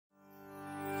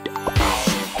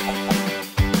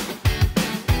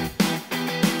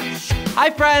Hi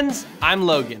friends, I'm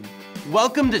Logan.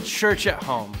 Welcome to Church at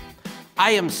Home. I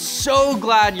am so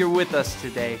glad you're with us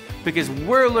today because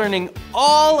we're learning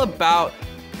all about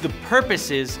the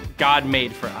purposes God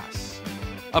made for us.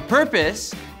 A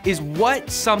purpose is what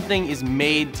something is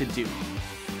made to do.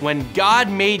 When God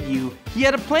made you, He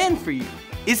had a plan for you.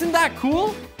 Isn't that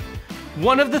cool?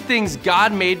 One of the things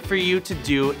God made for you to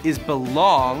do is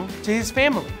belong to His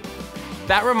family.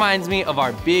 That reminds me of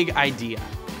our big idea.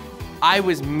 I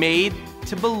was made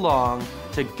to belong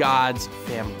to God's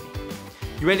family.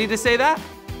 You ready to say that?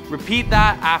 Repeat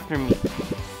that after me.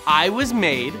 I was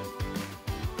made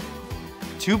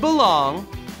to belong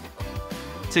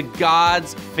to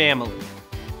God's family.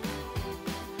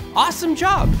 Awesome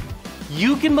job.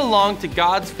 You can belong to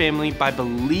God's family by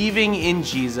believing in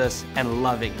Jesus and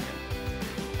loving Him.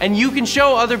 And you can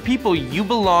show other people you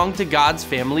belong to God's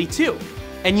family too.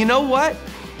 And you know what?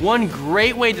 One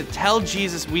great way to tell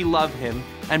Jesus we love Him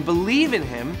and believe in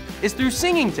Him is through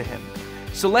singing to Him.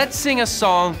 So let's sing a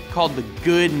song called The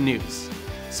Good News.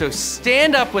 So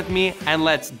stand up with me and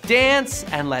let's dance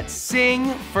and let's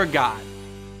sing for God.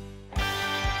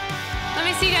 Let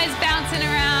me see you guys bouncing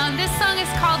around. This song is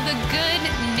called The Good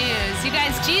News. You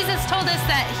guys, Jesus told us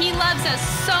that He loves us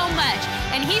so much,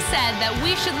 and He said that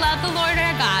we should love the Lord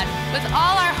our God with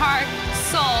all our heart,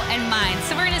 soul, and mind.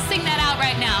 So we're gonna sing that out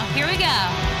right now. Here we go.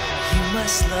 You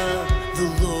must love the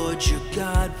Lord your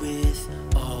God with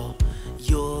all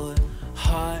your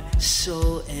heart,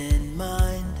 soul, and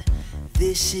mind.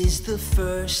 This is the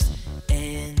first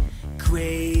and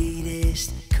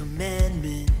greatest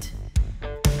commandment.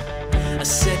 A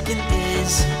second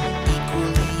is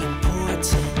equally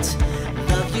important.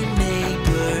 Love your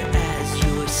neighbor as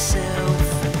yourself.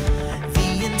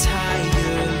 The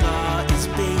entire law is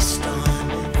based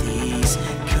on these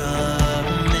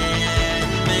commandments.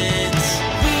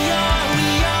 We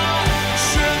are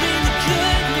sharing the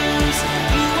good news.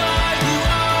 You are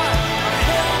our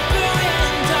helper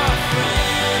and our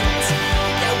friend.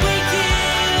 Yeah, we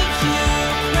give you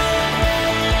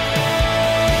praise.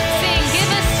 Sing,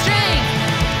 give us strength.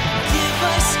 Give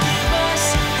us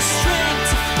the strength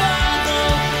to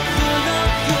follow your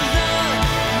love. Your love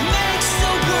makes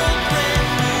the world brand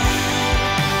new.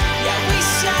 Yeah, we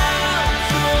shout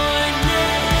your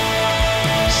name,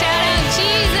 Shout out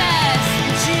Jesus.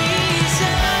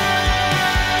 Jesus.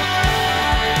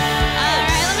 All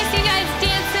right, let me see you guys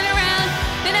dancing around.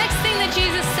 The next thing that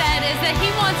Jesus said is that He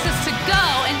wants us to go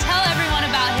and tell everyone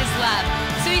about His love.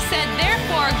 So He said,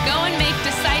 therefore, go and make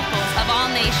disciples of all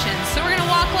nations. So we're gonna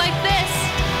walk like this.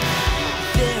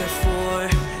 Therefore,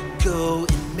 go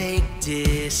and make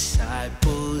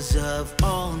disciples of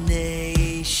all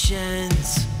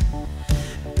nations,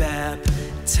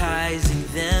 baptizing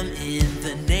them in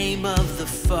the name of the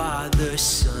Father,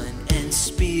 Son, and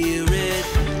Spirit.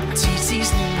 Teach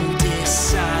these new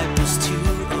disciples to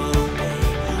obey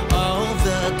all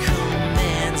the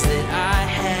commands that I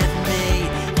have made.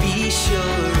 Be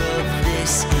sure of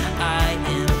this, I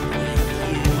am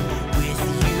with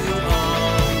you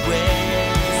always.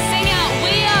 Sing out,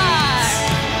 we are.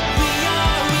 We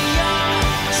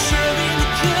are sharing the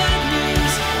good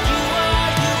news. You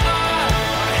are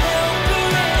our helper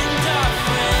and our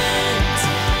friend.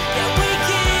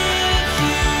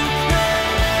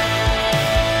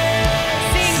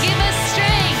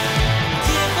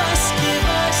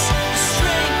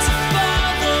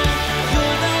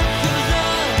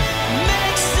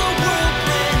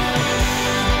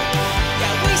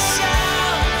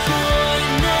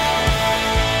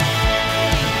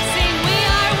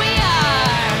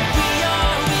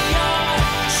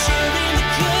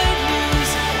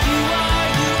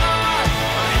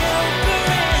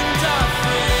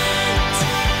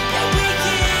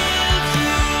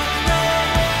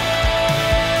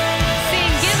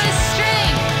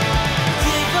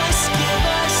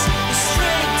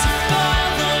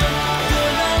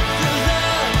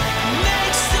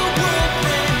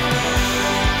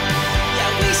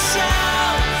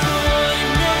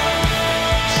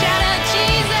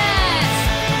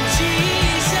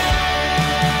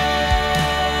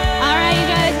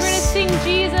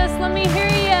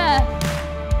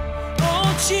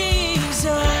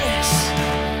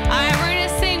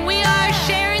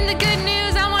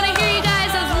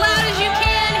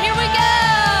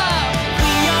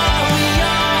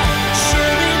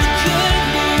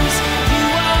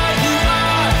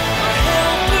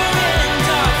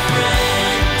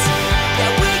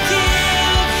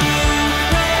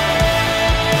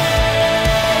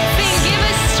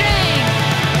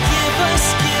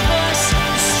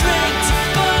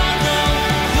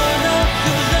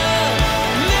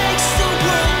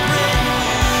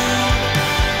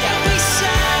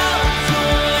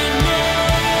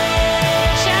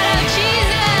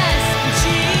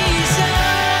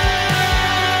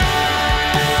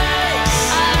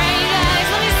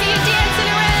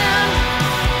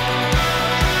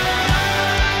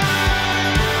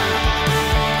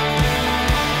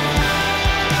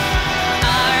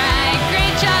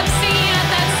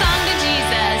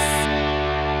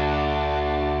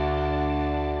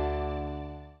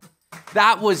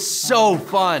 That was so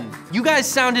fun. You guys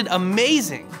sounded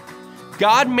amazing.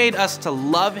 God made us to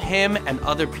love Him and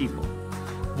other people.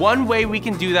 One way we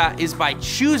can do that is by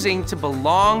choosing to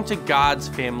belong to God's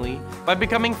family by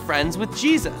becoming friends with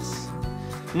Jesus.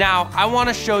 Now, I want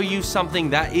to show you something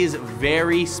that is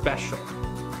very special.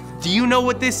 Do you know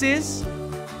what this is?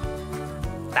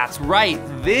 That's right,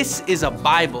 this is a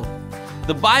Bible.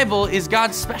 The Bible is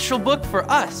God's special book for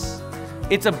us.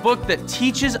 It's a book that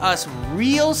teaches us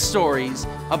real stories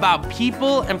about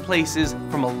people and places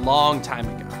from a long time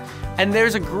ago. And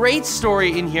there's a great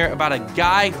story in here about a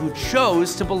guy who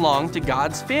chose to belong to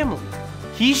God's family.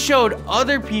 He showed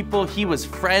other people he was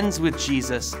friends with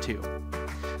Jesus too.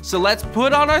 So let's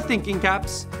put on our thinking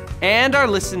caps and our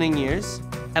listening ears,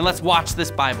 and let's watch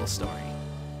this Bible story.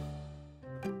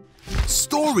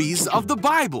 Stories of the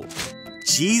Bible.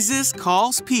 Jesus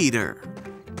calls Peter.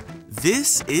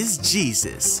 This is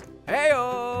Jesus,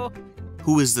 Heyo!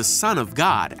 who is the Son of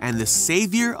God and the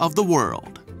Savior of the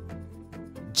world.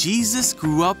 Jesus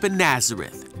grew up in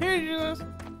Nazareth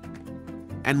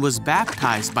and was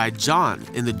baptized by John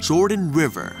in the Jordan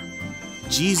River.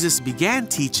 Jesus began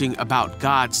teaching about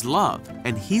God's love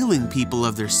and healing people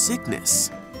of their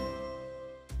sickness.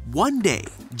 One day,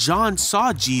 John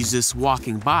saw Jesus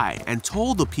walking by and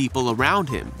told the people around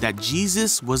him that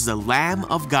Jesus was the Lamb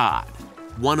of God.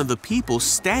 One of the people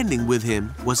standing with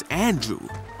him was Andrew,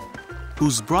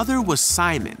 whose brother was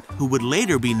Simon, who would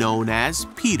later be known as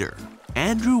Peter.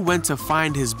 Andrew went to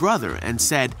find his brother and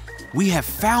said, "We have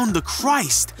found the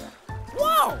Christ."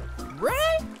 Whoa!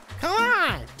 Really? Come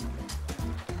on!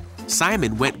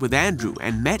 Simon went with Andrew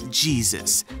and met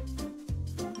Jesus.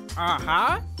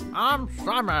 Uh-huh. I'm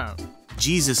Simon.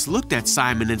 Jesus looked at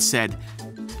Simon and said,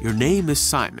 "Your name is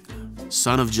Simon,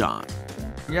 son of John,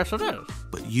 Yes, it is.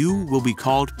 but you will be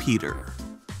called Peter."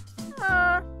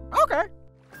 Okay.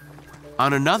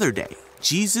 On another day,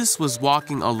 Jesus was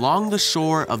walking along the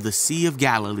shore of the Sea of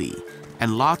Galilee,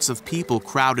 and lots of people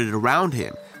crowded around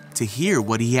him to hear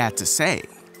what he had to say.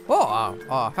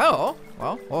 Hello.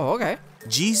 Well, okay.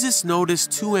 Jesus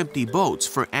noticed 2 empty boats,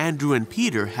 for Andrew and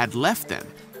Peter had left them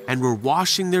and were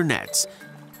washing their nets.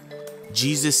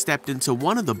 Jesus stepped into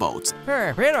one of the boats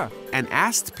Hey, Peter. and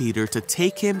asked Peter to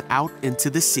take him out into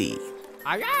the sea.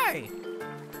 Aye, aye.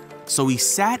 So he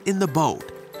sat in the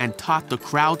boat and taught the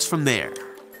crowds from there.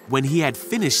 When he had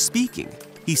finished speaking,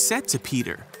 he said to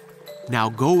Peter, "Now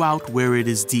go out where it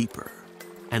is deeper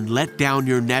and let down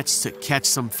your nets to catch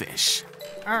some fish."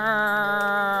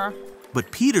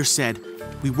 But Peter said,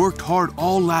 "We worked hard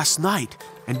all last night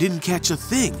and didn't catch a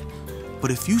thing.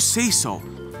 But if you say so,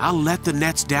 I'll let the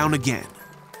nets down again."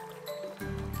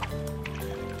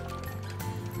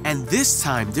 And this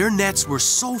time their nets were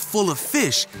so full of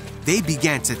fish, they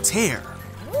began to tear.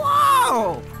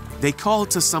 Whoa! They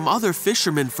called to some other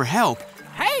fishermen for help,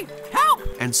 Hey, help!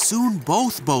 and soon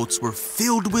both boats were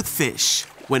filled with fish.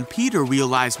 When Peter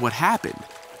realized what happened,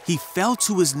 he fell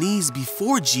to his knees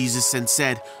before Jesus and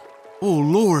said, "Oh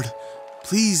Lord,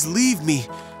 please leave me.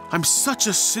 I'm such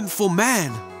a sinful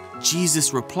man."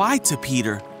 Jesus replied to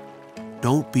Peter,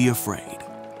 "Don't be afraid.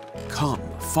 Come,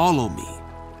 follow me,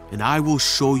 and I will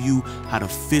show you how to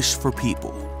fish for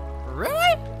people."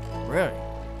 Really? Really?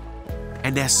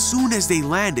 And as soon as they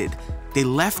landed, they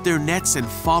left their nets and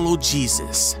followed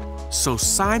Jesus. So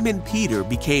Simon Peter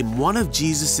became one of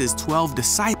Jesus' 12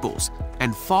 disciples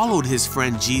and followed his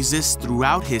friend Jesus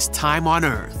throughout his time on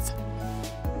earth.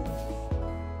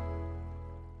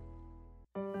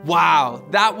 Wow,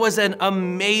 that was an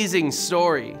amazing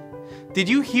story. Did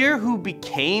you hear who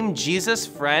became Jesus'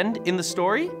 friend in the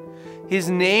story? His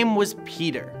name was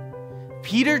Peter.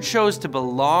 Peter chose to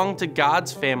belong to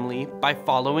God's family by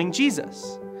following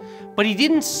Jesus. But he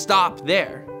didn't stop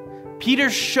there.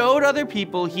 Peter showed other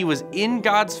people he was in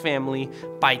God's family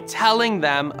by telling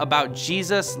them about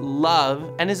Jesus' love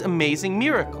and his amazing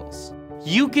miracles.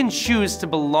 You can choose to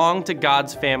belong to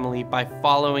God's family by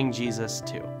following Jesus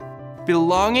too.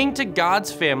 Belonging to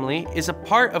God's family is a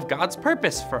part of God's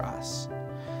purpose for us.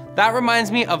 That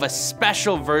reminds me of a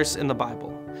special verse in the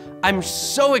Bible. I'm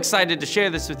so excited to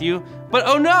share this with you, but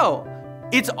oh no,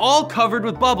 it's all covered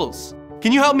with bubbles.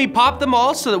 Can you help me pop them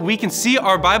all so that we can see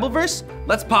our Bible verse?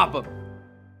 Let's pop them.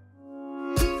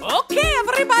 Okay,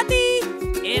 everybody,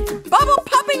 it's bubble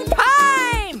popping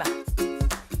time!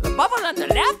 A bubble on the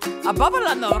left, a bubble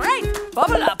on the right,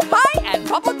 bubble up high and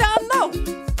bubble down low.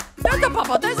 There's a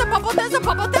bubble, there's a bubble, there's a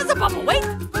bubble, there's a bubble. Wait,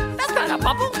 that's not a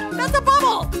bubble, that's a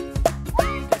bubble.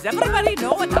 Does everybody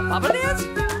know what the bubble is?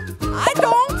 I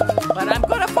don't, but I'm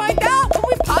gonna find out when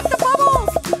we pop the bubbles.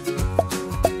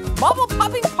 Bubble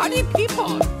popping party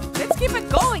people, let's keep it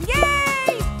going,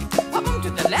 yay! Pop them to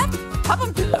the left, pop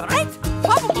them to the right,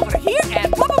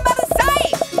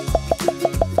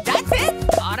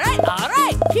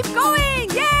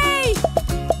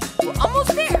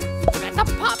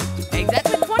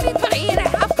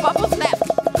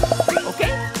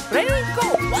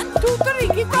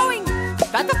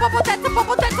 a bubble, that's a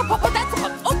bubble, that's a bubble, that's a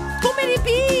bubble. Oh, too many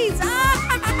bees.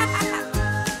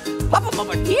 Pop them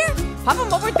over here, pop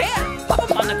them over there, pop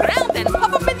them on the ground, and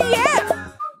pop them in the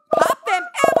air. Pop them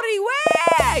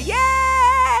everywhere!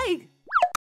 Yay!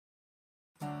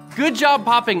 Good job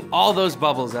popping all those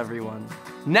bubbles, everyone.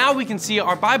 Now we can see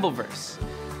our Bible verse.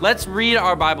 Let's read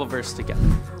our Bible verse together.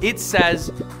 It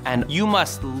says, "And you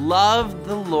must love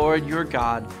the Lord your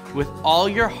God with all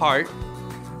your heart,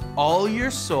 all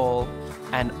your soul,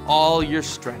 and all your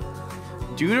strength."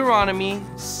 Deuteronomy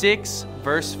 6,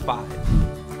 verse 5.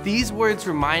 These words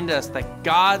remind us that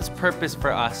God's purpose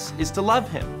for us is to love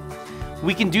Him.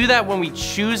 We can do that when we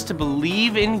choose to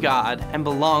believe in God and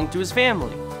belong to His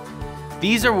family.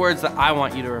 These are words that I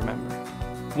want you to remember.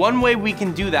 One way we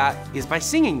can do that is by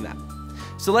singing them.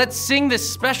 So let's sing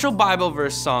this special Bible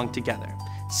verse song together.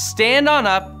 Stand on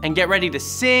up and get ready to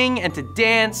sing and to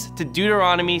dance to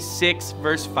Deuteronomy 6,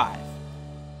 verse 5.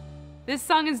 This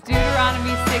song is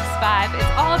Deuteronomy 6:5.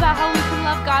 It's all about how we can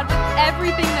love God with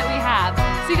everything that we have.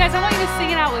 So you guys, I want you to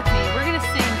sing it out with me. We're gonna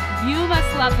sing, "You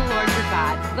must love the Lord your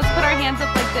God." Let's put our hands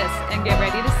up like this and get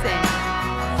ready to sing.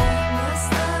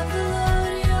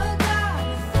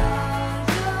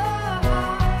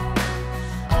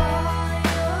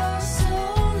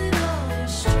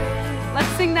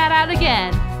 Let's sing that out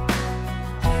again.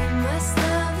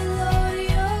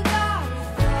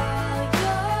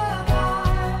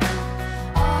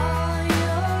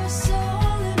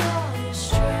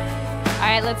 All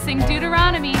right, let's sing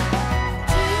Deuteronomy.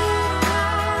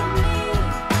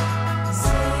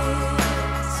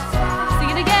 Sing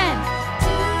it again.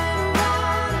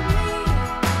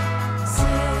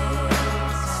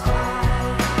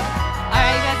 All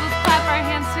right, you guys, let's clap our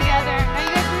hands together. Now you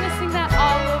guys, we're gonna sing that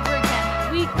all over again.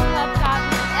 We can love God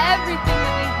with everything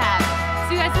that we have.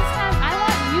 So you guys, this time I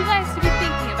want you guys to be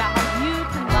thinking about how you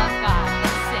can love God.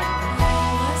 Let's sing.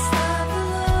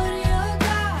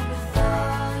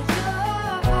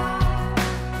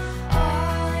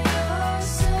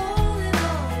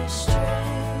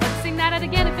 Let's sing that out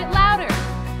again a bit louder.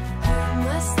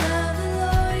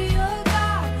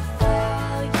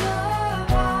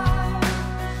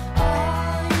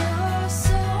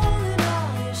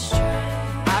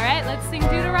 All right, let's sing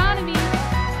Deuteronomy. A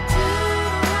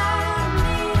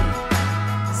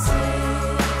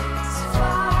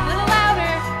little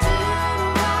louder.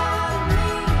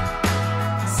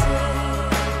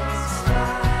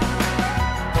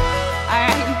 All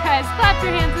right, you guys, clap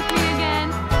your hands with me again.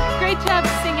 Great job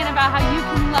singing about how you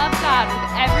can love God with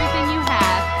everything you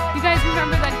have. You guys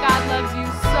remember that God loves you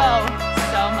so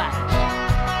much.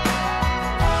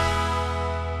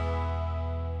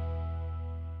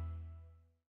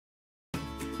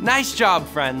 Nice job,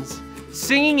 friends.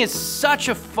 Singing is such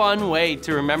a fun way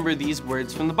to remember these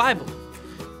words from the Bible.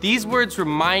 These words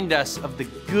remind us of the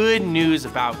good news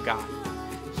about God.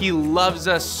 He loves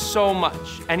us so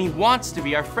much, and He wants to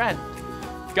be our friend.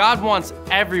 God wants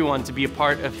everyone to be a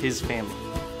part of His family.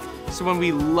 So when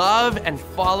we love and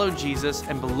follow Jesus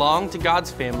and belong to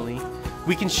God's family,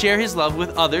 we can share His love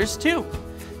with others too.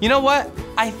 You know what?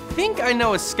 I think I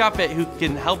know a scuppet who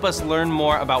can help us learn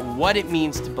more about what it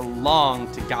means to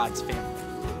belong to God's family.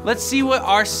 Let's see what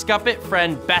our scuppet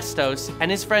friend Bestos and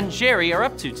his friend Jerry are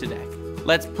up to today.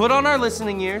 Let's put on our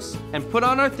listening ears and put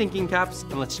on our thinking caps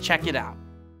and let's check it out.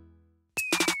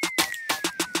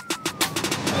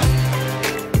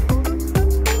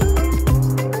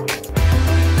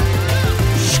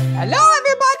 Hello,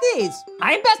 everybody!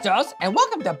 I'm Bestos, and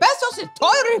welcome to Bestos'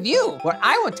 Toy Review, where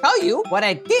I will tell you what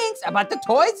I think about the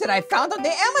toys that I found on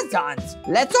the Amazons.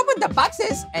 Let's open the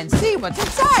boxes and see what's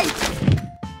inside.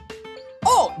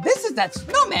 Oh, this is that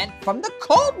snowman from the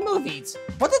Cold movies.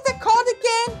 What is it called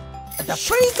again? The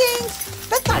freezings?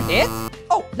 That's not it.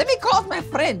 Oh, let me call my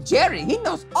friend Jerry. He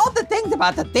knows all the things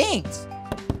about the things.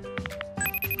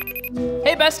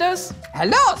 Hey, Bestos.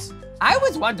 Hello. I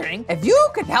was wondering if you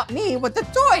could help me with the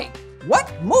toy.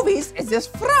 What movies is this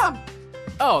from?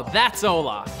 Oh, that's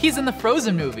Olaf. He's in the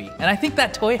Frozen movie, and I think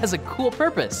that toy has a cool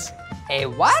purpose. A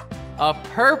what? A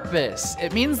purpose.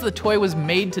 It means the toy was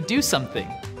made to do something.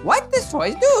 What does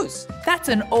toys do? That's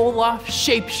an Olaf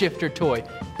shapeshifter toy.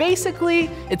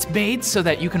 Basically, it's made so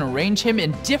that you can arrange him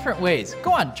in different ways.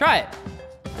 Go on, try it.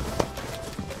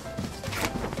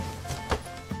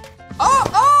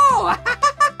 Oh!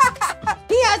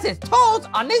 He has his toes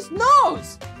on his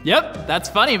nose. Yep, that's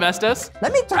funny, Bestos.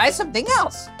 Let me try something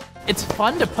else. It's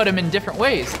fun to put him in different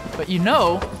ways, but you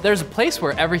know, there's a place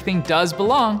where everything does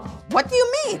belong. What do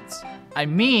you mean? I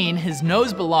mean, his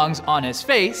nose belongs on his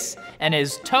face, and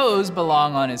his toes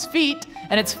belong on his feet,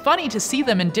 and it's funny to see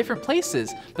them in different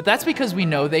places, but that's because we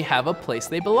know they have a place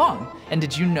they belong. And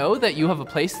did you know that you have a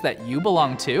place that you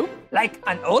belong to? Like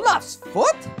an Olaf's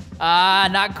foot?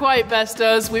 Not quite,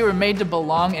 Bestos. We were made to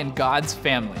belong in God's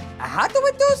family. How do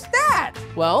we do that?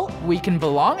 Well, we can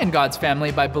belong in God's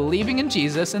family by believing in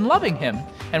Jesus and loving him.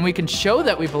 And we can show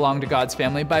that we belong to God's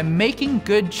family by making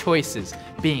good choices,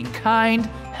 being kind,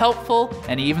 helpful,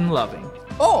 and even loving.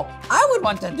 Oh, I would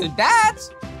want to do that.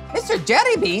 Mr.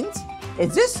 Jerry Beans,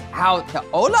 is this how the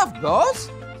Olaf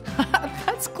goes?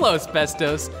 That's close,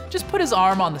 Bestos. Just put his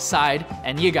arm on the side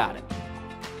and you got it.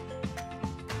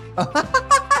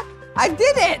 I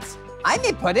did it! I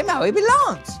may put him how he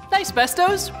belongs. Nice,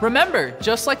 Bestos. Remember,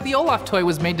 just like the Olaf toy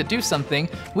was made to do something,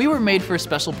 we were made for a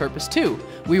special purpose too.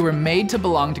 We were made to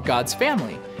belong to God's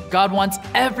family. God wants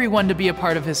everyone to be a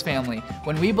part of his family.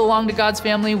 When we belong to God's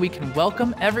family, we can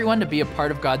welcome everyone to be a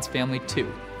part of God's family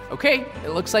too. Okay, it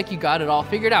looks like you got it all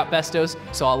figured out, Bestos,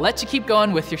 so I'll let you keep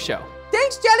going with your show.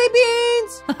 Thanks, Jelly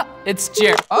Beans! It's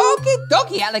Jerry. Okie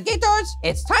dokie, alligators.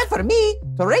 It's time for me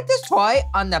to rate this toy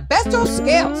on the Bestos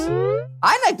scales.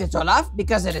 I like this Olaf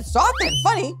because it is soft and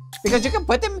funny because you can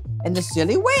put him in the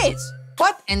silly ways.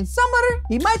 But in summer,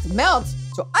 he might melt,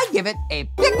 so I give it a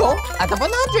pickle out of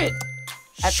 100.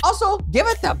 And also give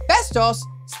it the Bestos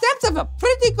stamps of a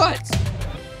pretty good.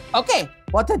 Okay,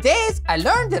 well today's I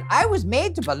learned that I was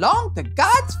made to belong to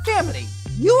God's family.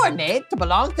 You are made to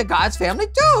belong to God's family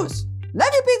too. Love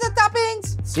you, pizza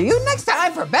toppings. See you next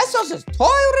time for Bestos'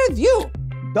 toy review.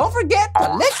 Don't forget to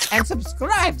like and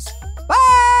subscribe.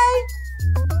 Bye!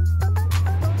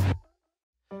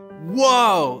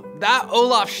 Whoa, that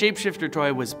Olaf shapeshifter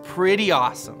toy was pretty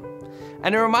awesome.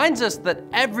 And it reminds us that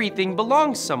everything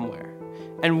belongs somewhere.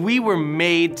 And we were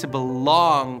made to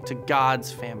belong to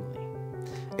God's family.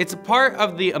 It's a part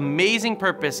of the amazing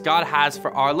purpose God has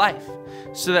for our life,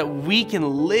 so that we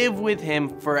can live with him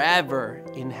forever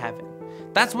in heaven.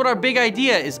 That's what our big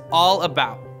idea is all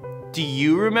about. Do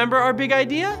you remember our big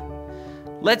idea?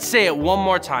 Let's say it one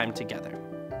more time together.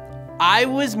 I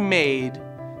was made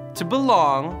to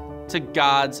belong to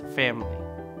God's family.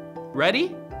 Ready?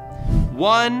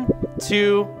 1,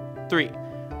 2, 3.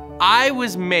 I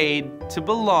was made to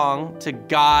belong to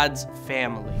God's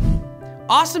family.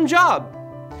 Awesome job!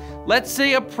 Let's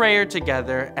say a prayer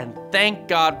together and thank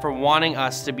God for wanting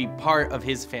us to be part of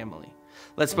his family.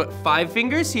 Let's put 5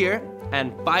 fingers here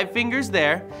and 5 fingers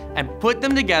there and put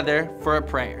them together for a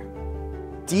prayer.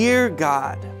 Dear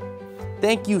God,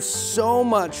 thank you so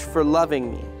much for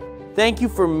loving me. Thank you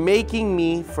for making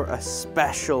me for a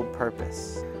special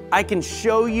purpose. I can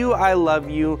show you I love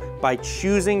you by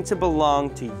choosing to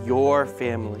belong to your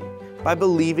family, by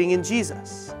believing in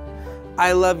Jesus.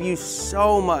 I love you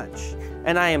so much,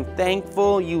 and I am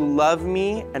thankful you love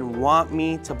me and want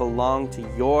me to belong to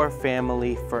your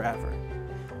family forever.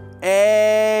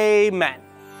 Amen.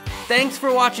 Thanks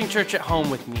for watching Church at Home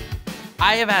with me.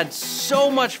 I have had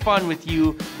so much fun with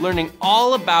you learning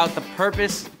all about the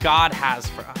purpose God has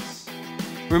for us.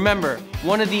 Remember,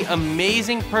 one of the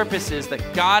amazing purposes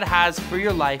that God has for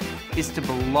your life is to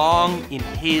belong in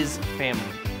his family.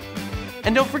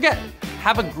 And don't forget,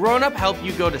 have a grown-up help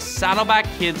you go to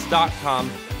saddlebackkids.com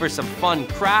for some fun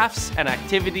crafts and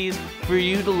activities for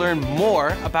you to learn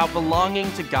more about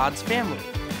belonging to God's family.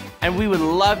 And we would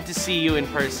love to see you in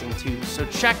person too, so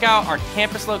check out our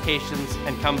campus locations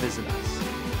and come visit us.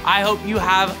 I hope you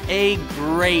have a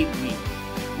great week.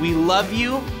 We love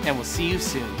you and we'll see you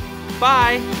soon.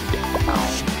 Bye.